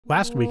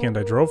Last weekend,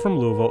 I drove from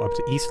Louisville up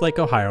to Eastlake,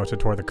 Ohio to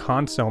tour the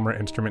Conn-Selmer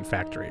instrument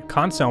factory.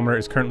 Conn-Selmer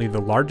is currently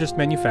the largest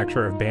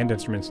manufacturer of band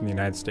instruments in the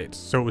United States,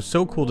 so it was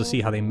so cool to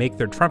see how they make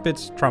their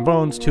trumpets,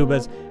 trombones,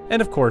 tubas,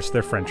 and of course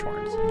their French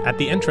horns. At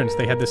the entrance,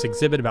 they had this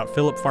exhibit about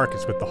Philip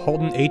Farkas with the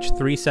Holden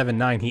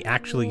H379 he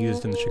actually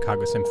used in the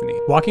Chicago Symphony.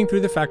 Walking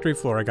through the factory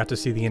floor, I got to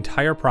see the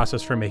entire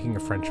process for making a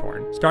French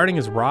horn. Starting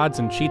as rods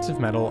and sheets of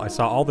metal, I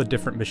saw all the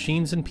different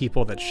machines and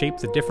people that shape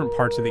the different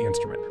parts of the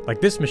instrument, like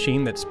this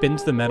machine that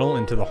spins the metal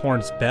into the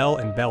horn's bell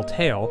and bell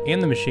tail,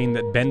 and the machine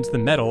that bends the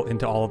metal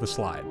into all of the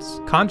slides.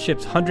 Conn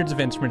ships hundreds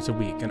of instruments a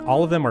week, and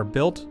all of them are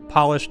built,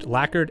 polished,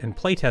 lacquered, and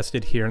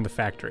play-tested here in the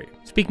factory.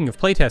 Speaking of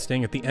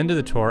playtesting, at the end of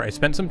the tour, I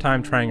spent some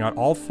time trying out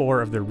all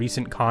 4 of their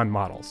recent Conn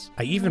models.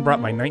 I even brought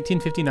my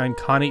 1959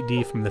 Conn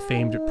 8D from the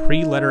famed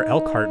pre-letter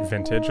Elkhart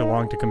vintage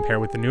along to compare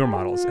with the newer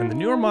models, and the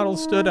newer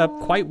models stood up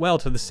quite well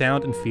to the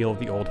sound and feel of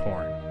the old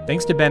horn.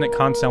 Thanks to Ben at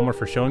Conn-Selmer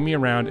for showing me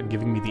around and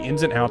giving me the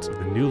ins and outs of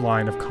the new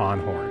line of Conn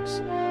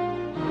horns.